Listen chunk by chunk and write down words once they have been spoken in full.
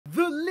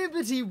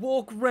Liberty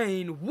Walk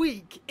Rain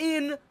week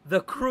in the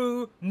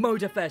Crew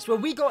Motorfest, where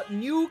we got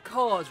new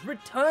cars,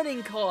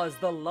 returning cars,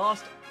 the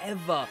last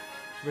ever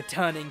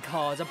returning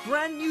cars, a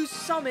brand new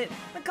summit,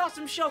 a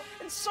custom shop,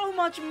 and so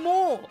much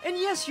more. And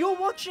yes, you're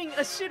watching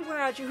a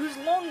SidWaj who's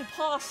long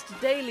past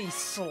daily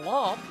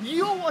slop.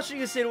 You're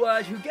watching a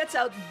SidWaj who gets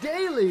out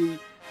daily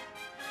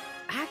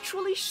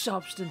actually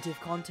substantive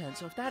content.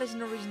 So if that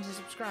isn't a reason to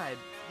subscribe,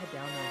 head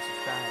down there and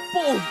subscribe.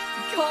 Boom!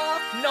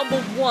 Car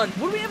number 1.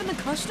 What do we have in the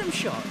custom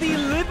shop? The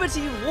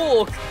Liberty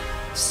Walk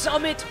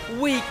Summit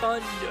Week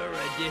Under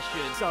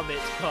Edition Summit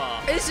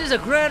car. This is a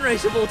grand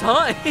race of all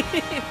time. The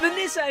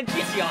Nissan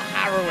GTR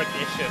Harrow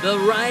Edition. The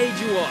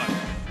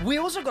SidWaj. We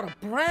also got a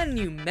brand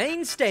new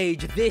main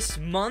stage this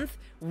month,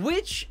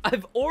 which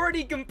I've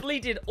already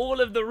completed all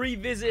of the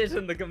revisit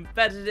and the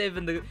competitive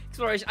and the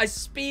exploration. I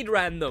speed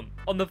ran them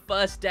on the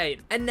first day.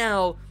 And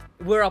now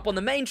we're up on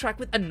the main track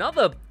with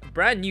another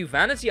brand new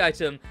vanity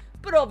item.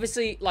 But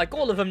obviously, like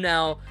all of them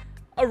now,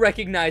 a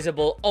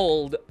recognizable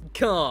old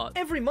car.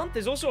 Every month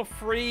there's also a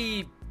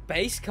free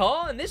base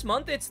car, and this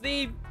month it's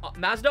the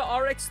Mazda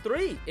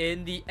RX-3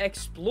 in the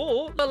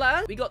Explore.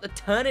 We got the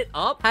Turn It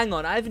Up. Hang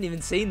on, I haven't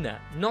even seen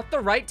that. Not the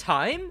right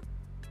time?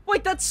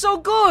 Wait, that's so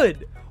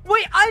good!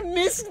 Wait, I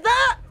missed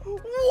that?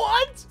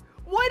 What?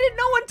 Why did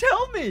no one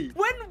tell me?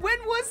 When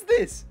was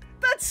this?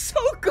 That's so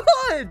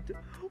good!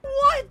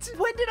 What?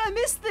 When did I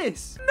miss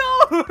this?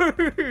 No!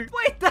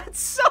 Wait, that's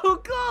so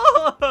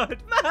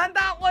good! Man,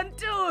 that one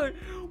too!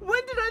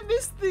 When did I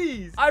miss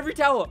these? Ivory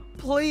Tower,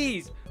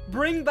 please,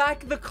 bring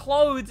back the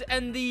clothes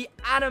and the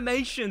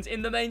animations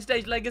in the main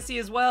stage legacy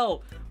as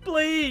well.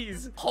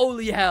 Please!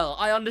 Holy hell,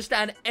 I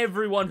understand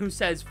everyone who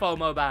says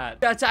FOMO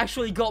bad. That's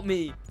actually got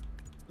me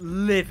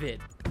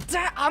livid.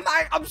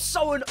 I'm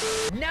so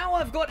now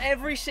I've got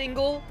every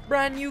single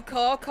brand new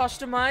car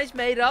customized,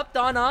 made up,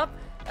 done up.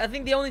 I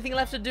think the only thing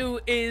left to do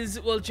is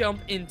we'll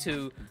jump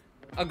into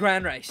a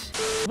grand race.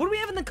 What do we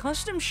have in the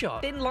custom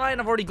shop? In line,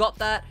 I've already got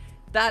that.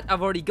 That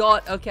I've already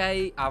got.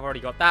 Okay, I've already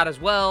got that as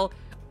well.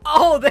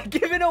 Oh, they're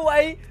giving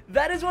away.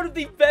 That is one of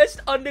the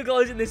best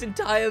underglows in this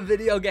entire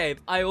video game.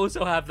 I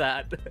also have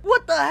that.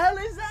 What the hell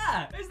is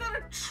that? Is that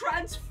a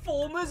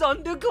Transformers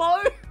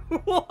underglow?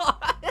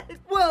 What?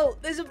 Well,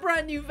 there's a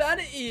brand new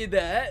vanity in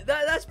there.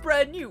 That's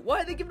brand new.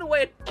 Why are they giving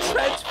away a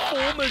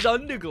Transformers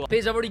underglow?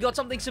 Because I've already got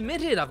something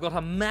submitted. I've got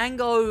a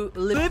Mango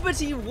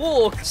Liberty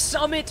Walk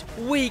Summit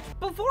Week.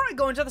 Before I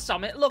go into the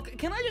summit, look,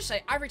 can I just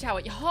say, Ivory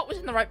Tower, your heart was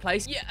in the right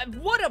place. Yeah,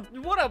 what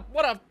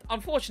a,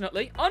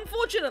 unfortunately,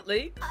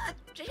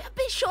 a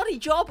bit shoddy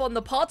job on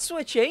the part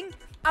switching.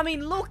 I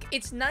mean, look,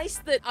 it's nice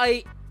that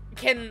I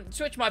can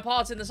switch my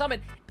parts in the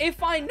summit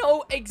if I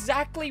know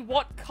exactly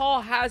what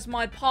car has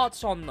my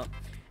parts on them.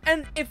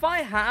 And if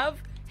I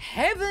have,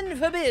 heaven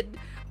forbid,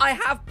 I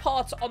have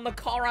parts on the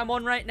car I'm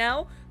on right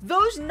now,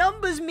 those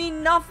numbers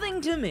mean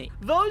nothing to me.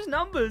 Those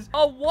numbers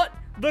are what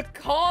the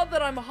car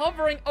that I'm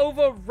hovering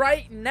over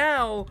right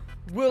now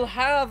will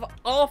have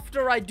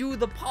after I do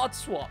the part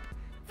swap.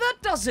 That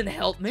doesn't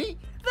help me.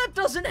 That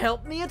doesn't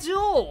help me at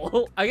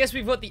all. I guess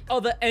we've got the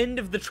other end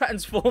of the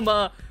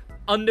Transformer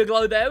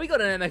underglow there. We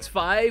got an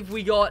MX-5.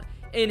 We got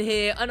in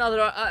here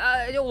another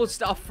all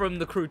stuff from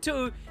the Crew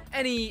 2.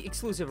 Any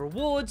exclusive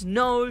rewards?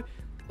 No.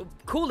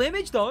 Cool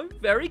image though.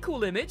 Very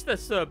cool image.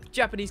 That's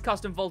Japanese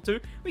custom Volt 2.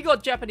 We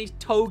got Japanese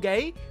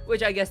Toge,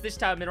 which I guess this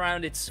time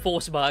around it's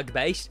Forsberg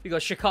based. We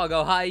got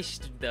Chicago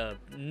Heist, the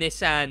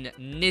Nissan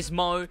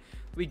Nismo.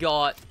 We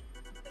got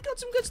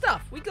some good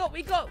stuff. We've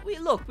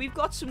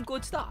got some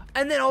good stuff.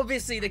 And then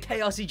obviously the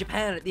KRC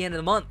Japan at the end of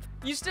the month.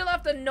 You still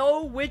have to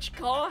know which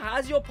car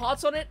has your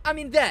parts on it. I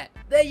mean, there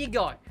you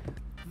go.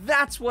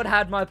 That's what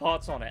had my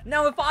parts on it.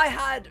 Now, if I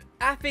had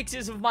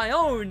affixes of my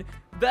own,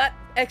 that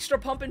extra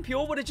pump and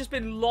pure would have just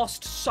been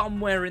lost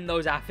somewhere in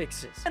those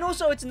affixes. And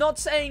also, it's not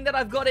saying that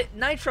I've got it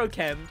nitro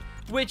chemmed,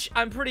 which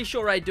I'm pretty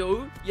sure I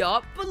do.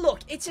 Yup. But look,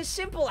 it's as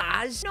simple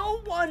as no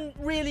one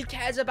really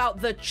cares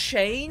about the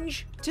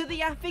change to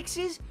the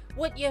affixes.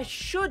 What you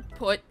should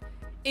put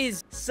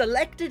is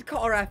selected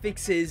car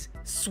affixes,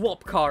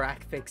 swap car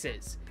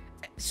affixes.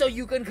 So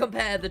you can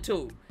compare the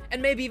two.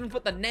 And maybe even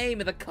put the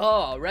name of the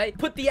car, right?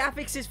 Put the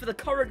affixes for the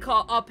current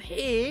car up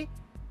here.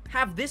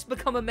 Have this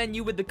become a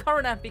menu with the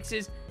current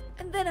affixes.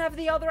 And then have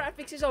the other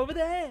affixes over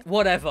there.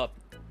 Whatever.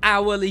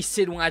 Hourly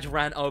SidWaj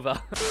ran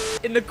over.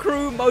 In the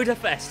Crew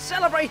Motorfest,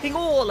 celebrating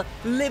all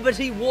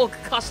Liberty Walk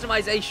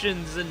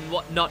customizations and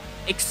whatnot,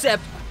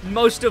 except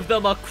most of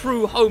them are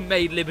Crew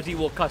homemade Liberty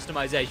Walk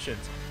customizations.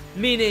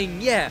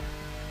 Meaning, yeah,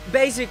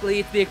 basically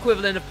it's the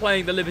equivalent of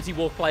playing the Liberty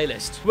Walk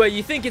playlist, where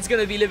you think it's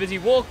going to be Liberty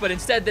Walk, but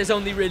instead there's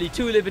only really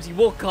 2 Liberty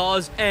Walk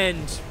cars,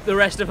 and the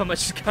rest of them are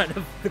just kind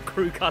of the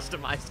Crew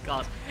customized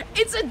cars.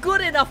 It's a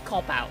good enough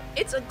cop-out.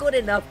 It's a good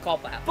enough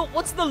cop-out. But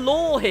what's the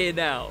law here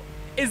now?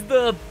 Is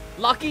the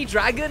Lucky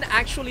Dragon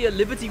actually a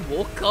Liberty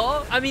Walk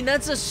car? I mean,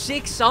 that's a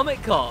sick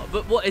summit car,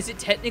 but what, is it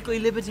technically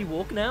Liberty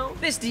Walk now?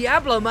 This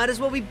Diablo might as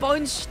well be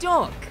bone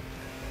stock.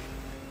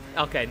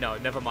 Okay, no,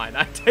 never mind.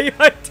 I take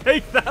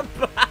that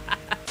back.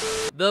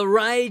 The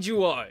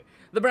SidWaj,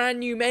 the brand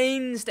new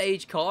main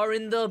stage car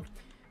in the,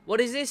 what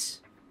is this?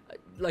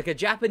 like a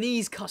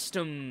Japanese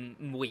custom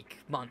week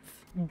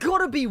month.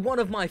 Gotta be one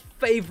of my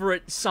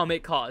favorite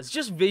Summit cars,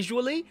 just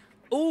visually.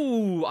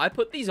 Ooh, I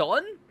put these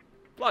on?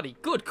 Bloody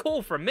good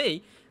call from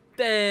me.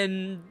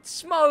 Then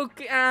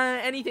smoke,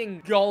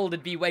 anything gold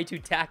would be way too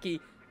tacky.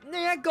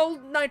 Yeah,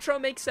 gold nitro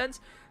makes sense.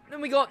 Then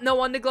we got no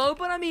underglow,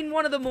 but I mean,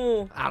 one of the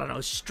more, I don't know,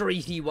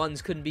 streety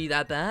ones couldn't be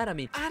that bad. I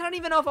mean, I don't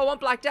even know if I want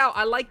blacked out.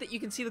 I like that you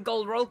can see the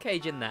gold roll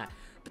cage in there.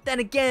 But then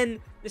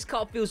again, this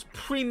car feels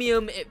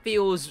premium. It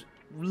feels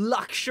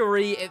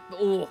luxury. It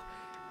feels...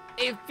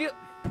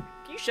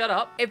 Can you shut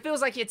up? It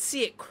feels like you'd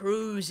see it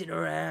cruising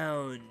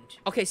around.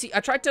 Okay, see,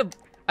 I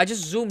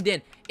just zoomed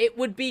in. It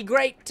would be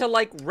great to,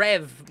 like,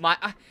 rev my...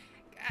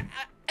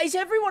 is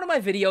every one of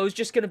my videos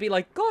just gonna be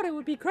like, God, it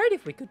would be great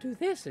if we could do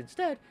this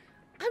instead?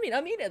 I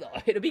mean it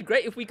though. It'd be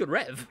great if we could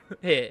rev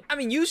here. I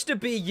mean, used to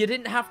be you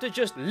didn't have to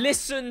just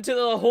listen to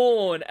the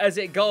horn as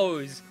it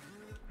goes.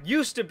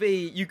 Used to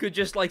be you could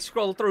just like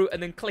scroll through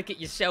and then click it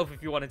yourself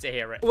if you wanted to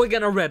hear it. We're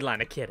gonna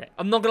redline a kid it.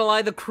 I'm not gonna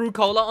lie, the Crew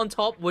Cola on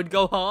top would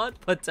go hard,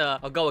 but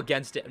I'll go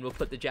against it and we'll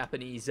put the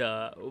Japanese,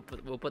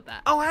 we'll put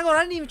that. Oh, hang on,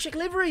 I didn't even check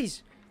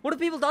liveries. What have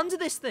people done to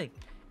this thing?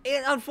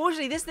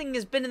 Unfortunately, this thing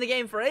has been in the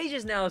game for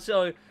ages now,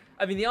 so,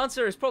 I mean, the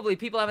answer is probably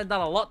people haven't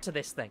done a lot to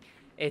this thing.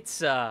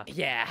 It's,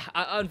 yeah,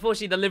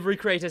 unfortunately, the livery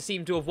creators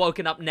seem to have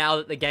woken up now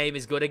that the game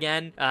is good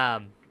again.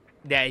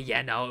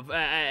 Yeah, no,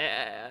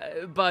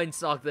 bone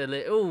stock,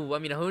 ooh, I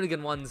mean, a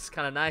hooligan one's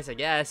kind of nice, I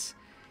guess.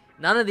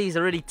 None of these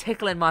are really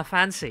tickling my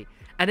fancy,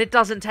 and it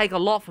doesn't take a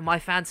lot for my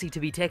fancy to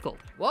be tickled.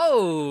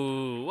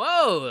 Whoa,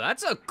 whoa,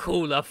 that's a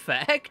cool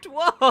effect.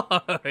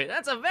 Whoa,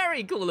 that's a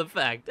very cool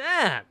effect.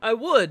 Damn, I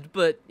would,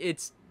 but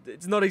it's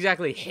not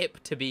exactly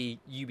hip to be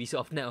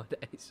Ubisoft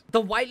nowadays.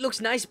 The white looks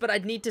nice, but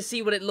I'd need to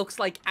see what it looks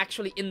like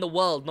actually in the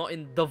world, not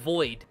in the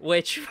void,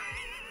 which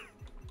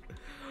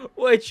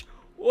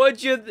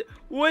would you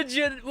look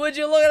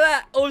at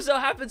that? Also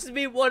happens to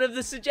be one of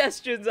the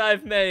suggestions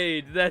I've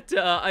made that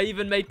I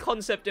even made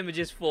concept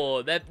images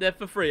for. They're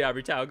for free,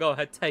 Ivory Tower. Go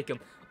ahead, take them.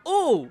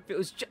 Oh, it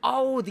was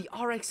oh, the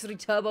RX-3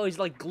 Turbo is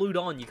like glued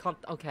on. You can't.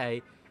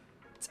 Okay,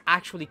 it's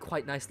actually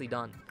quite nicely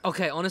done.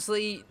 Okay,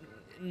 honestly,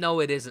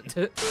 no, it isn't.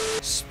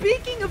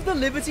 Speaking of the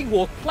Liberty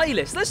Walk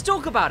playlist, let's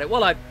talk about it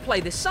while I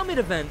play this Summit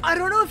event. I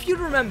don't know if you'd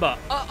remember,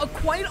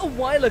 quite a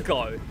while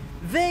ago,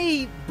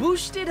 they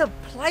boosted a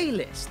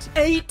playlist.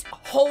 8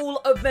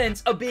 whole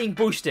events are being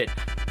boosted.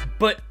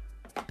 But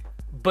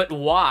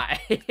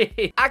why?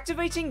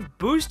 Activating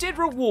boosted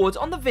rewards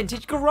on the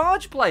Vintage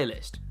Garage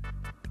playlist.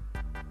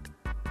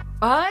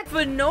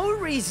 For no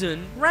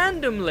reason,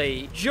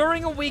 randomly,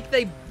 during a week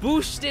they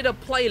boosted a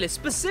playlist,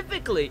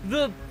 specifically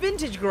the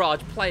Vintage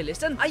Garage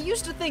playlist, and I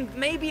used to think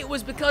maybe it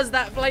was because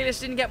that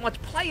playlist didn't get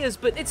much players,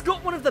 but it's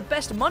got one of the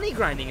best money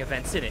grinding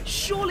events in it.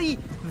 Surely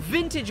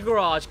Vintage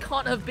Garage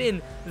can't have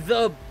been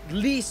the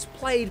least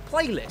played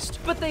playlist,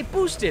 but they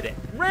boosted it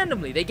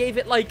randomly. They gave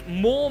it like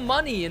more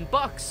money and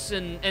bucks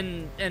and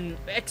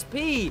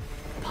XP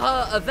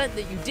per event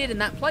that you did in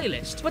that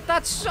playlist. But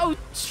that's so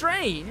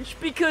strange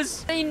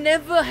because they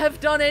never have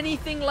done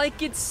anything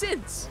like it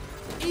since.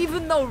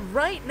 Even though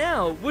right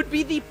now would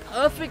be the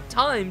perfect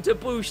time to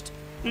boost,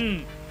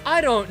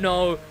 I don't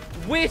know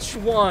which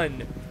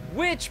one.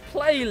 Which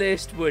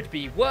playlist would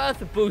be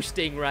worth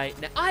boosting right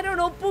now? I don't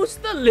know,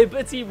 boost the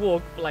Liberty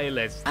Walk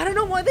playlist. I don't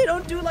know why they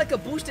don't do like a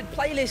boosted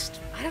playlist,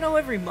 I don't know,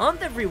 every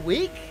month, every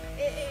week?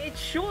 It's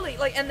surely,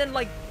 like, and then,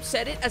 like,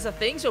 set it as a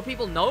thing so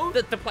people know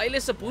that the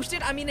playlists are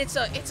boosted. I mean, it's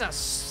a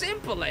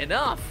simple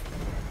enough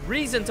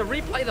reason to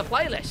replay the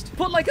playlist.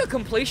 Put, like, a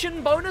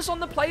completion bonus on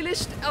the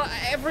playlist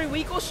every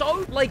week or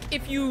so. Like,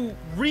 if you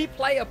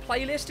replay a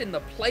playlist in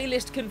the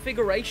playlist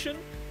configuration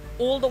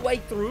all the way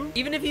through,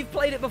 even if you've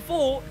played it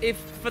before, if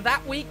for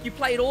that week you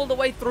play it all the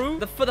way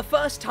through, for the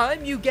first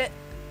time, you get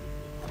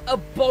a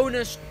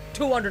bonus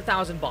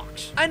 200,000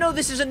 bucks. I know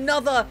this is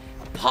another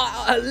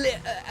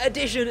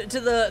addition to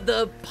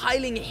the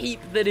piling heap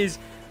that is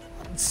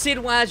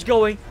SidWaj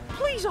going,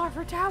 please,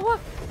 Ivory Tower,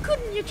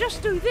 couldn't you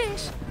just do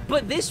this?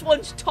 But this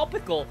one's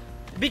topical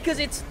because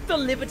it's the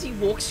Liberty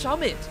Walk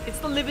Summit. It's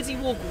the Liberty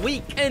Walk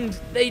week, and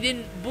they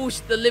didn't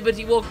boost the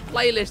Liberty Walk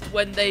playlist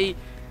when they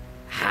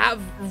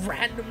have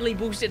randomly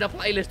boosted a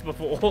playlist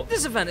before.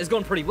 This event has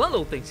gone pretty well,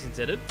 all things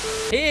considered.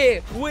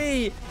 Here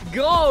we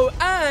go,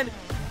 and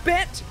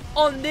bet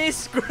on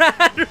this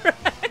grand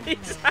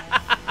race.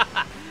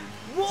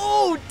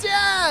 Whoa,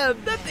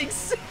 damn! That thing's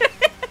sick!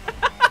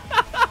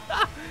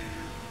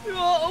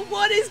 Oh,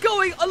 what is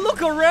going on?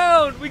 Look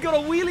around! We got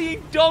a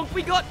wheeling donk,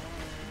 we got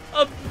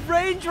a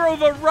Range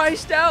Rover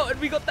raced out, and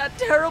we got that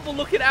terrible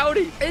looking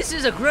Audi. This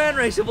is a grand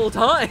race of all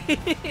time.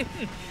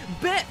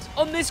 Bet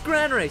on this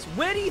grand race.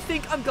 Where do you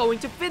think I'm going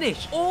to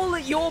finish? All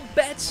your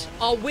bets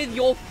are with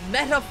your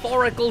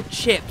metaphorical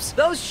chips.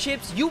 Those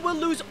chips, you will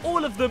lose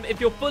all of them if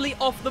you're fully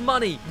off the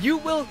money. You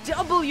will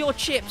double your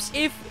chips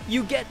if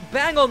you get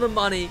bang on the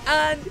money.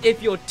 And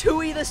if you're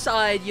to either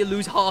side, you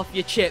lose half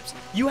your chips.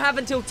 You have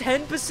until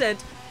 10%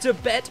 to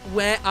bet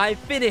where I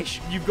finish.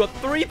 You've got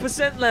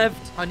 3%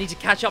 left. I need to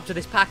catch up to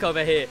this pack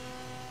over here.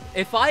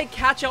 If I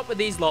catch up with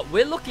these lot,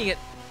 we're looking at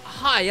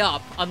high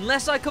up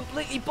unless I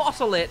completely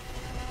bottle it.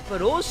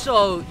 But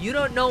also, you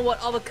don't know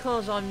what other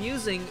cars I'm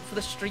using for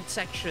the street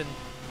section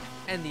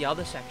and the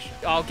other section.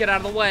 Oh, get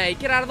out of the way.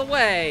 Get out of the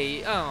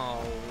way.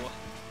 Oh.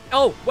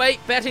 Oh, wait.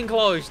 Betting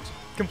closed.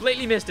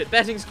 Completely missed it.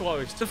 Betting's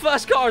closed. The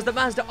first car is the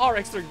Mazda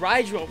RX-3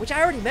 Ride, which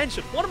I already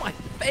mentioned. One of my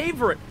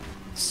favorite,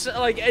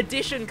 like,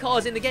 edition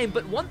cars in the game.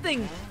 But one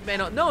thing you may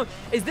not know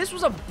is this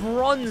was a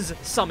bronze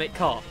Summit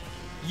car.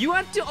 You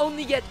had to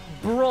only get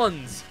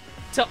bronze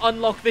to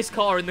unlock this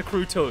car in the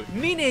Crew 2.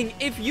 Meaning,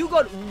 if you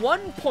got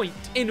 1 point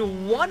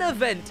in one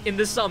event in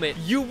the Summit,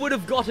 you would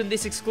have gotten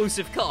this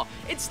exclusive car.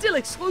 It's still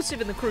exclusive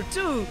in the Crew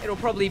 2. It'll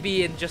probably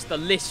be in just the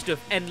list of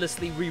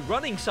endlessly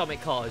rerunning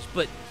Summit cars,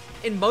 but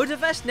in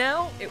Motorfest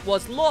now, it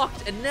was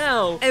locked, and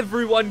now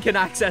everyone can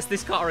access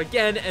this car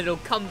again, and it'll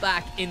come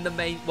back in the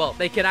main... Well,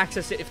 they can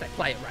access it if they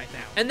play it right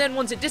now. And then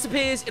once it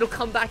disappears, it'll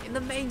come back in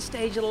the main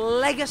stage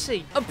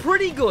Legacy. A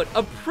pretty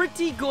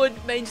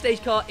good main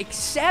stage car,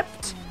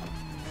 except...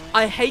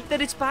 I hate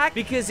that it's back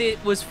because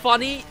it was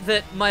funny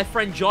that my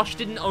friend Josh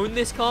didn't own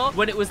this car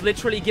when it was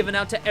literally given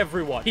out to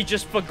everyone. He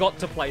just forgot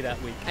to play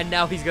that week, and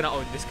now he's gonna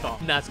own this car,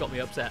 and that's got me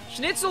upset.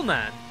 Schnitzel,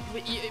 man.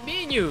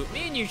 Me and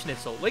you,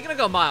 Schnitzel, we're gonna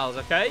go miles,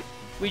 okay?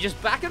 We just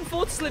back and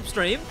forth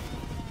slipstream,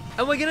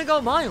 and we're gonna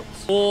go miles.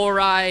 Or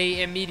I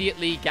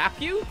immediately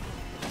gap you?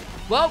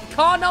 Well,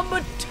 car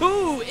number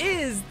 2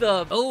 is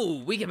the...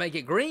 Oh, we can make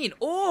it green.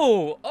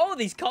 Oh,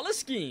 these color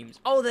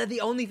schemes. Oh, they're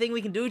the only thing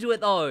we can do to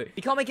it, though.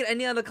 We can't make it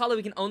any other color.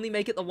 We can only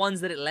make it the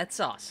ones that it lets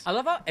us. I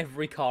love how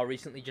every car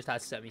recently just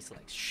has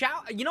semi-slicks.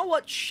 You know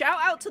what? Shout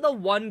out to the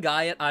one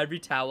guy at Ivory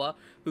Tower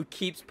who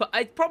keeps...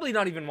 probably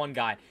not even one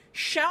guy.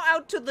 Shout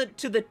out to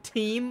the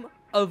team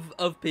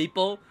of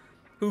people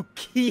who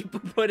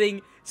keep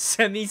putting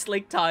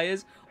semi-slick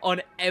tires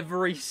on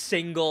every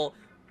single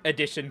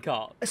edition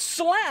car.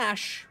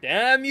 Slash,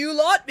 damn you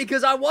lot,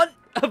 because I want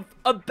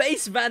a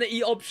base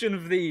vanity option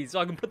of these, so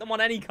I can put them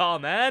on any car,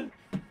 man.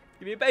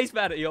 Give me a base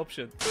vanity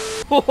option.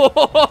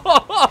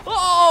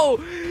 Oh,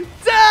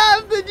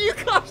 damn, the new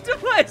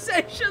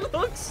customization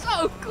looks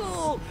so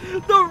cool.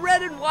 The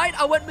red and white,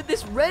 I went with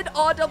this red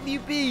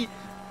RWB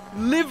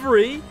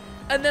livery,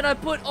 and then I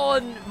put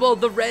on, well,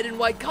 the red and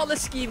white color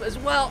scheme as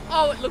well.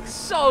 Oh, it looks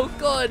so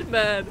good,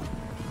 man.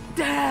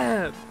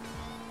 Damn.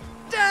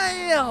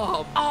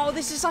 Damn! Oh,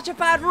 this is such a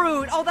bad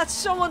route. Oh, that's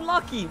so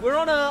unlucky. We're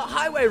on a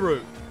highway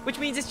route, which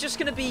means it's just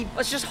gonna be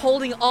us just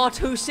holding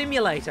R2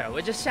 simulator.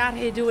 We're just sat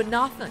here doing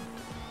nothing.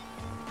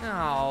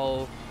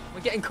 Oh,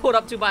 we're getting caught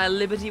up to by a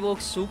Liberty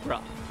Walk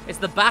Supra. It's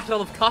the battle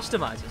of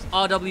customizers.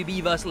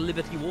 RWB versus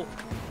Liberty Walk.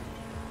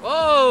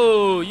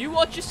 Whoa, you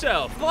watch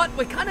yourself. But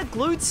we're kind of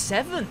glued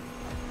 7th.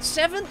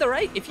 7th or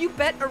 8th. If you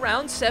bet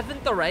around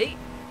 7th or 8th,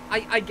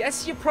 I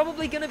guess you're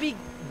probably gonna be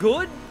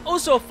good.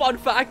 Also, a fun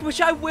fact, which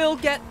I will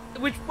get,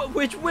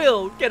 which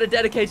will get a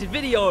dedicated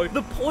video.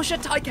 The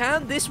Porsche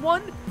Taycan, this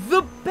one,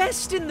 the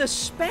best in the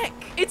spec.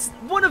 It's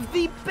one of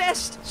the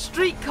best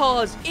street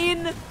cars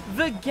in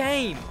the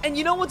game. And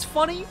you know what's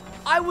funny?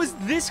 I was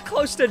this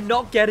close to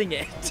not getting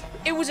it.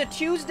 It was a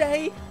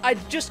Tuesday.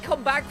 I'd just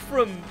come back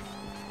from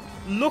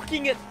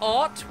looking at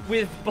art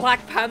with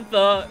Black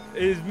Panther,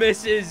 his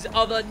missus,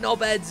 other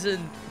knobheads,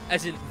 and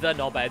as in the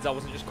knobheads, I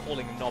wasn't just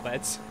calling them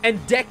knobheads.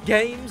 And Deck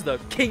Games, the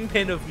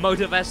kingpin of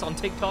Motorfest on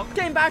TikTok,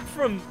 came back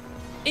from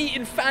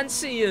eating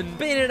fancy and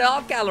being in an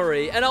art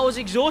gallery, and I was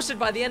exhausted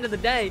by the end of the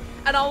day,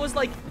 and I was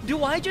like,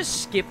 do I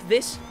just skip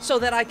this so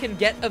that I can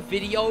get a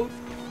video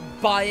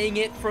buying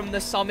it from the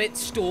Summit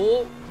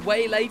store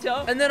way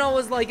later? And then I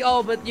was like,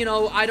 oh, but you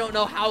know, I don't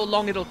know how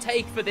long it'll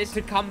take for this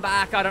to come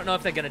back. I don't know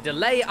if they're gonna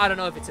delay it. I don't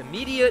know if it's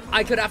immediate.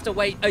 I could have to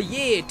wait a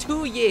year,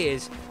 2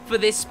 years for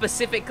this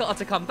specific car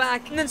to come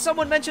back. And then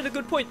someone mentioned a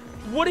good point.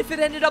 What if it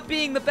ended up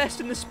being the best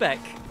in the spec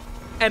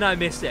and I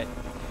missed it?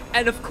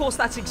 And of course,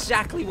 that's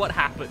exactly what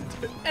happened.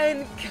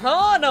 And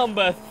car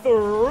number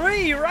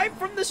 3, right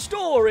from the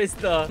store, is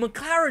the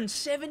McLaren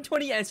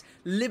 720S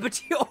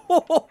Liberty.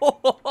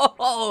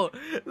 Oh,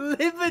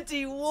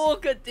 Liberty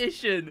Walk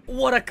Edition.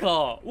 What a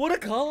car. What a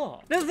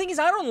car. Now, the thing is,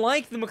 I don't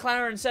like the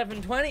McLaren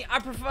 720. I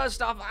prefer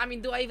stuff. I mean,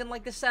 do I even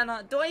like the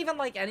Senna? Do I even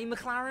like any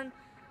McLaren?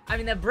 I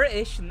mean, they're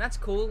British, and that's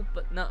cool,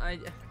 but no,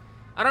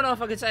 I don't know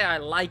if I could say I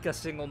like a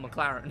single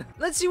McLaren.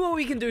 Let's see what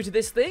we can do to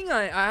this thing.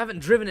 I haven't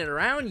driven it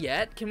around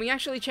yet. Can we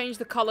actually change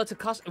the color to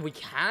custom? We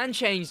can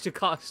change to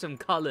custom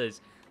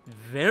colors.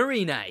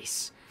 Very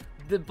nice.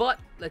 But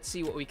let's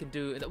see what we can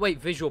do. Wait,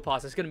 visual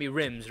parts. It's going to be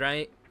rims,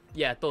 right?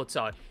 Yeah, I thought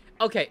so.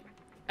 Okay,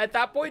 at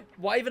that point,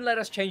 why even let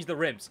us change the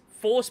rims?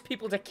 Force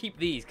people to keep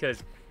these,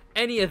 because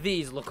any of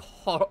these look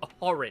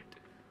horrid.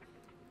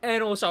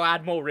 And also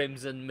add more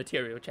rims and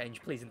material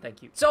change, please and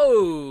thank you. So,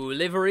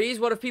 liveries,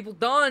 what have people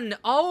done?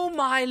 Oh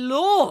my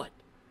lord!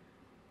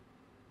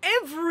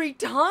 Every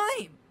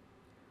time!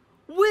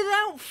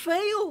 Without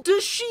fail!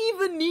 Does she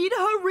even need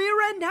her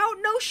rear end out?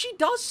 No, she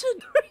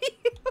doesn't!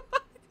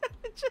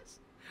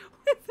 Just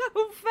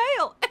without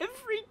fail,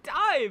 every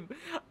time!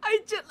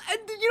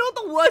 And you know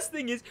what the worst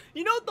thing is?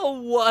 You know what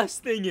the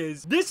worst thing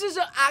is? This is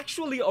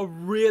actually a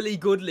really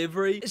good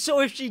livery.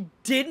 So if she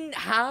didn't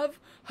have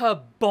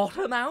her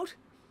bottom out,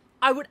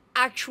 I would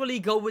actually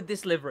go with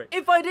this livery.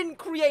 If I didn't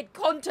create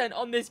content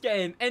on this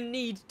game and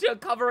need to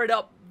cover it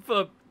up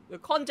for the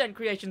content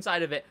creation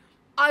side of it,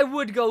 I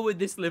would go with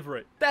this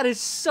livery. That is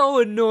so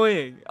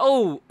annoying.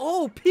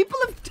 Oh, people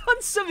have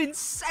done some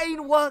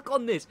insane work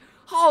on this.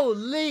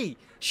 Holy.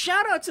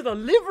 Shout out to the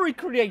livery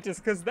creators,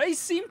 because they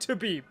seem to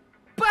be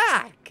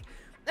back.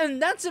 And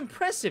that's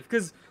impressive,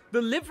 because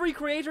the livery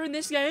creator in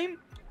this game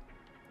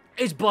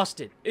is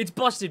busted. It's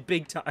busted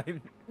big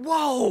time.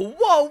 Whoa,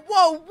 whoa,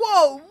 whoa,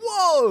 whoa,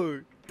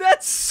 whoa.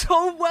 That's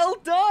so well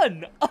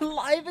done. A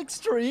live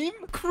extreme?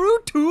 Crew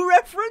 2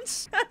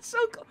 reference? That's so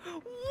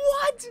cool.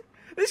 What?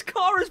 This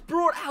car has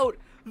brought out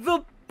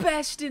the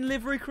best in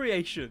livery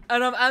creation.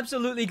 And I'm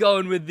absolutely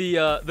going with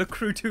the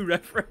Crew 2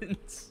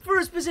 reference. For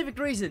a specific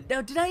reason.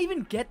 Now, did I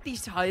even get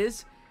these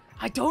tires?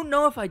 I don't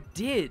know if I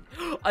did.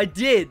 I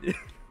did.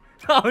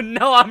 Oh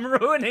no, I'm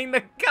ruining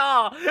the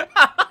car.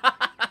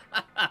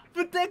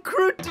 But they're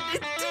Crew 2,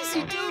 it's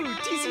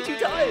TC2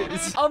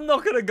 tires. I'm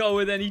not gonna go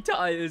with any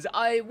tires.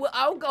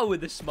 I'll go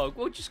with the smoke.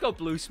 We'll just go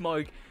blue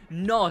smoke.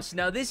 NOS.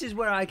 Now this is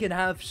where I can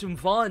have some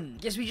fun.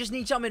 Guess we just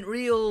need something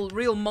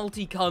real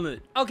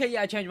multicolored. Okay,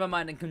 yeah, I changed my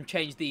mind and can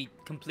change the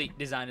complete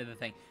design of the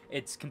thing.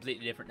 It's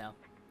completely different now.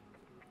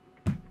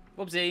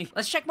 Whoopsie.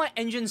 Let's check my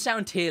engine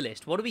sound tier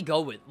list. What do we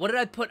go with? What did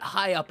I put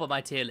high up on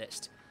my tier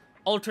list?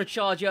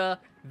 Ultracharger,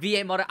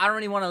 V8 modded. I don't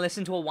really want to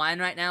listen to a whine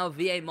right now.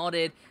 V8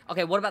 modded.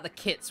 Okay, what about the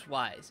kits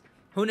wise?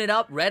 Hoon it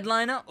up,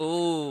 redliner.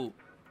 Oh,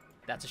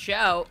 that's a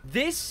shout.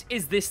 This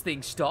is this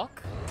thing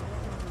stock.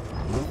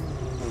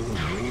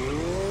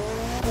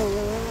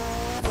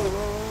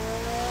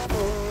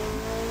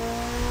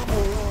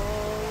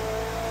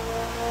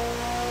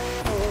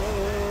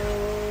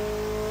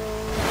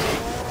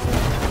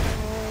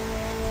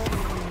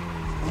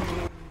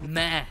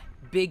 Meh.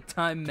 Big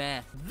time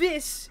meh.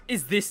 This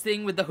is this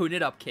thing with the Hoon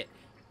It Up kit.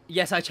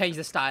 Yes, I changed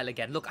the style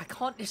again. Look, I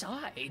can't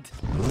decide.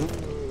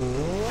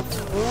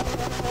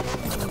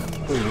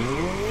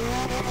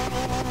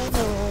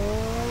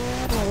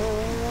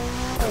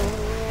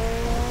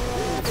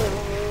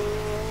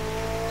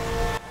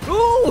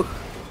 Ooh!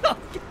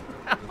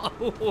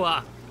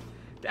 Oh,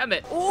 damn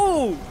it.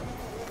 Ooh!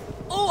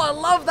 Oh, I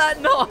love that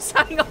NOS.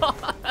 Hang on.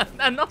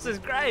 That NOS is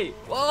great.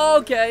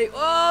 Okay.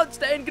 Oh,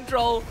 stay in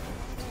control.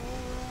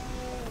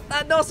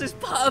 That NOS is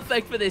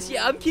perfect for this.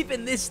 Yeah, I'm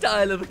keeping this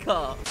style of the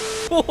car.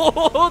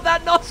 Oh,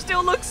 that NOS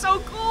still looks so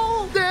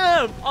cool.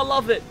 Damn, I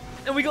love it.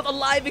 And we got the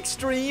live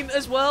extreme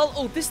as well.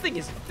 Oh, this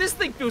thing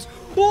feels,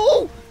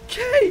 oh,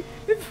 okay.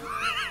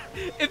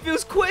 It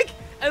feels quick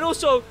and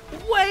also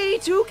way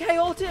too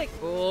chaotic.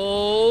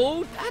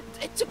 Oh,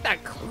 it took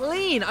that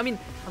clean. I mean,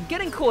 I'm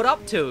getting caught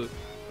up to,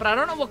 but I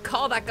don't know what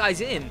car that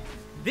guy's in.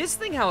 This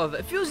thing, however,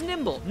 it feels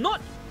nimble.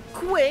 Not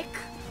quick,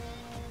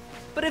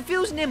 but it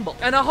feels nimble.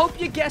 And I hope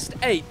you guessed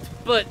 8th,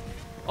 but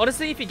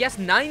honestly, if you guessed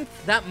 9th,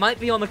 that might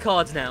be on the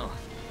cards now.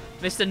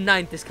 Mr.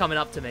 9th is coming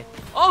up to me.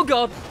 Oh,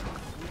 God.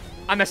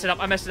 I messed it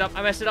up, I messed it up,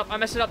 I messed it up, I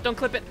messed it up. Don't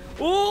clip it.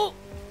 Ooh.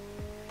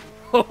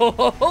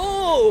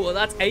 Oh,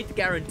 that's 8th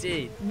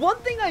guaranteed. One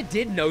thing I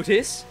did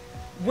notice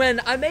when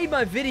I made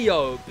my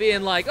video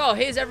being like, oh,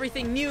 here's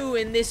everything new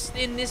in this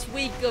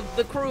week of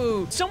the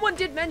crew. Someone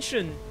did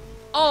mention,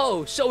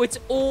 oh, so it's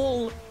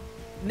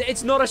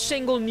not a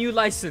single new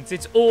license.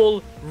 It's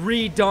all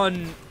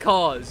redone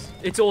cars.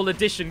 It's all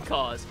edition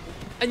cars.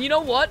 And you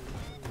know what?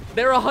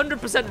 They're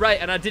 100% right,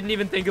 and I didn't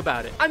even think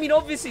about it. I mean,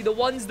 obviously, the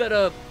ones that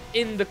are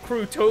in the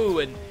Crew 2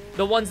 and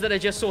the ones that are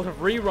just sort of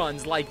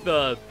reruns, like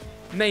the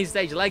Main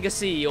Stage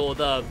Legacy or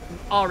the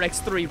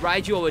RX3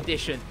 Raijo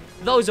edition,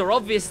 those are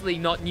obviously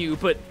not new,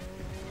 but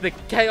the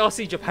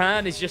KRC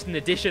Japan is just an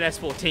edition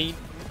S14.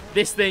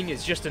 This thing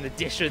is just an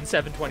edition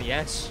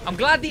 720S. I'm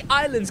glad the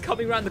island's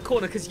coming around the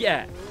corner, because,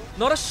 yeah,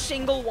 not a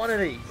single one of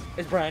these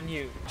is brand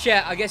new.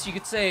 Chat, I guess you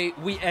could say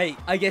we ate.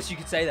 I guess you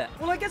could say that.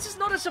 Well, I guess it's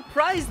not a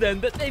surprise,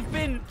 then, that they've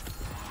been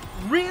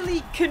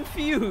really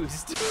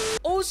confused.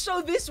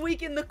 Also, this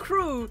week in the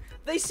crew,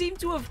 they seem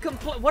to have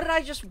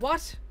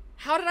what?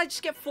 How did I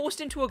just get forced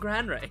into a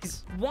Grand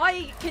Race?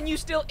 Why can you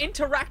still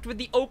interact with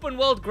the open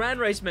world Grand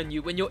Race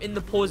menu when you're in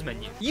the pause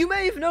menu? You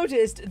may have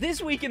noticed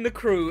this week in the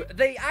crew,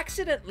 they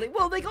accidentally,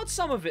 well, they got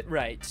some of it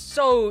right.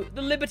 So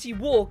the Liberty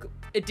Walk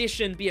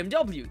edition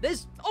BMW,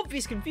 there's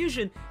obvious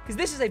confusion because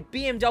this is a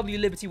BMW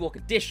Liberty Walk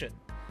edition.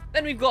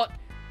 Then we've got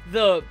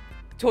the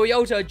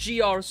Toyota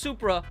GR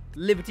Supra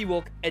Liberty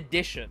Walk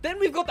edition. Then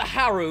we've got the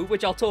Haru,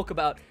 which I'll talk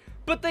about.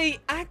 But they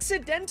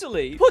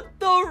accidentally put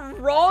the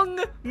wrong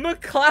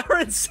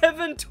McLaren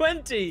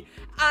 720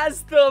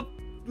 as the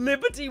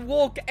Liberty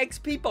Walk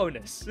XP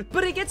bonus.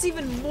 But it gets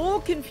even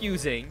more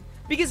confusing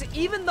because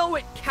even though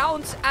it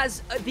counts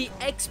as the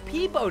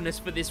XP bonus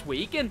for this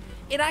week, and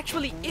it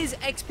actually is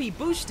XP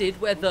boosted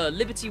where the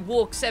Liberty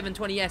Walk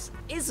 720S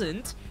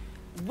isn't,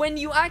 when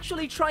you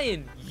actually try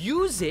and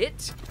use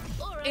it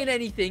in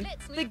anything,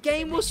 the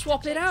game will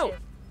swap it out.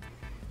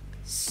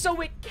 So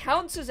it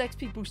counts as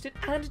XP boosted,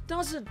 and it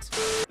doesn't.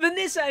 The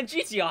Nissan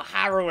GTR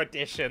Haru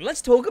Edition.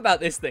 Let's talk about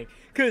this thing,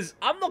 because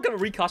I'm not going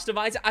to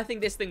recustomize it. I think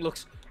this thing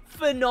looks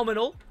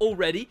phenomenal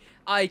already.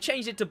 I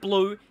changed it to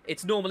blue.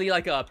 It's normally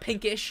like a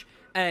pinkish.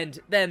 And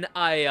then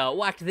I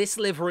whacked this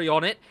livery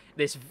on it.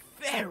 This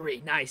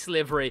very nice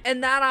livery.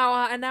 And now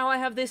I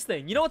have this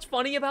thing. You know what's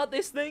funny about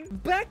this thing?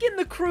 Back in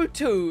the Crew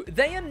 2,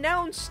 they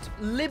announced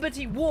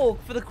Liberty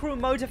Walk for the Crew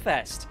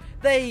Motorfest.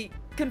 They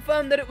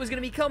confirmed that it was going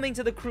to be coming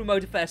to the Crew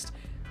Motorfest.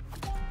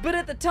 But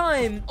at the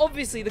time,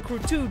 obviously the Crew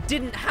 2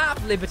 didn't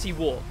have Liberty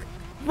Walk.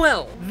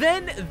 Well,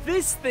 then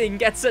this thing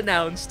gets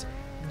announced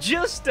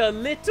just a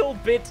little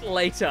bit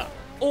later.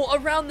 Or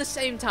around the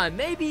same time,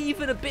 maybe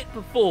even a bit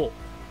before.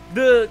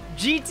 The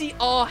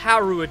GTR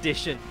Haru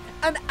edition.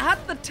 And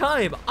at the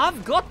time,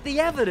 I've got the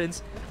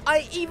evidence.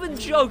 I even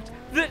joked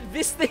that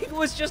this thing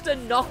was just a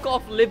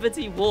knockoff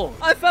Liberty Walk.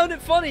 I found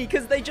it funny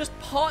because they just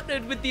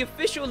partnered with the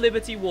official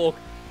Liberty Walk,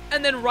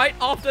 and then right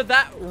after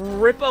that,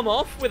 rip them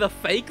off with a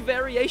fake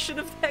variation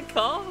of their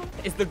car?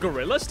 Is the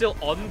gorilla still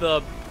on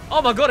the...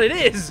 Oh my god, it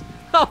is!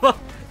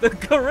 The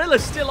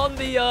gorilla's still on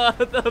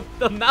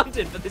the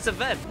mountain for this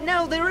event.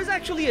 Now, there is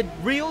actually a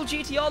real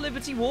GTR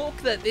Liberty Walk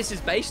that this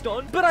is based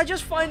on, but I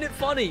just find it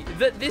funny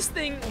that this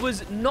thing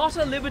was not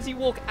a Liberty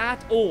Walk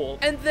at all.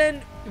 And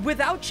then,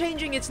 without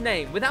changing its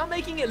name, without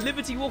making it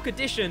Liberty Walk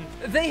Edition,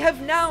 they have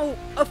now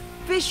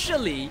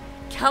officially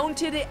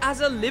counted it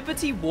as a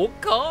Liberty Walk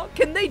car?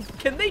 Can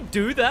they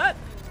do that?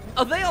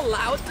 Are they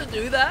allowed to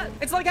do that?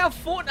 It's like how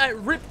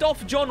Fortnite ripped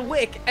off John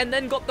Wick and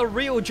then got the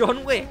real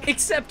John Wick.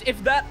 Except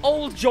if that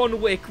old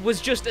John Wick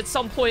was just at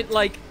some point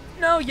like,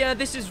 no, yeah,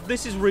 this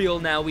is real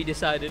now, we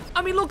decided.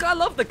 I mean, look, I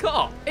love the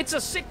car. It's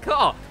a sick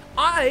car.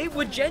 I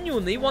would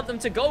genuinely want them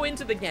to go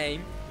into the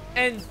game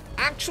and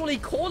actually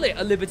call it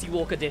a Liberty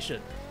Walk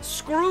Edition.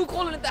 Screw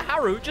calling it the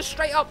Haru, just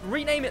straight up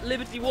rename it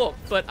Liberty Walk.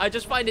 But I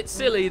just find it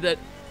silly that...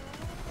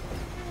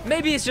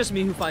 Maybe it's just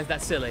me who finds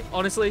that silly,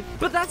 honestly.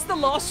 But that's the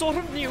last sort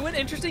of new and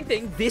interesting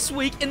thing this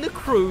week in the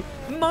Crew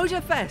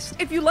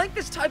Motorfest. If you like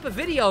this type of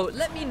video,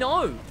 let me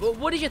know.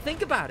 What did you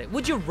think about it?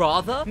 Would you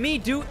rather me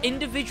do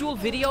individual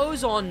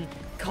videos on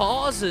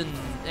cars and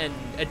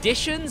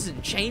additions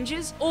and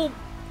changes? Or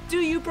do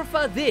you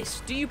prefer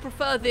this? Do you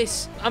prefer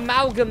this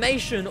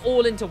amalgamation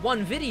all into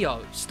one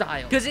video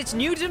style? Because it's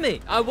new to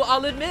me,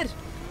 I'll admit.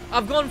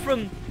 I've gone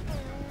from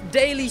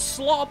daily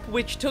slop,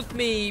 which took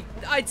me,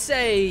 I'd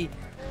say...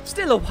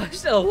 Still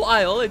a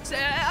while. I'd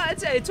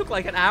say it took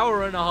like an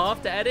hour and a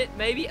half to edit,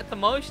 maybe at the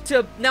most.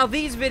 To now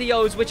these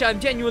videos, which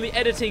I'm genuinely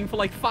editing for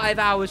like 5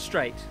 hours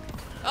straight.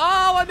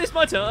 Oh, I missed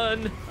my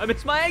turn. I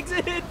missed my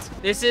exit.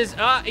 This is,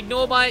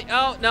 ignore my,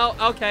 oh, no,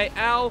 okay,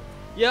 ow.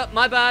 Yep,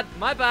 my bad,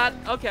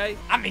 okay.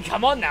 I mean,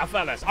 come on now,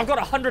 fellas. I've got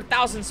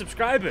 100,000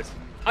 subscribers.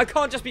 I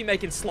can't just be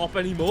making slop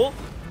anymore.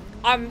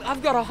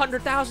 I've got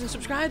 100,000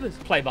 subscribers.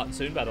 Play button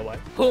soon, by the way.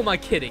 Who am I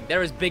kidding?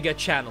 There is bigger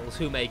channels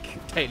who make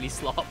daily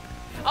slop.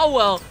 Oh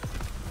well,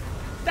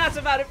 that's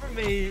about it for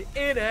me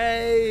in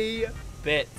a bit.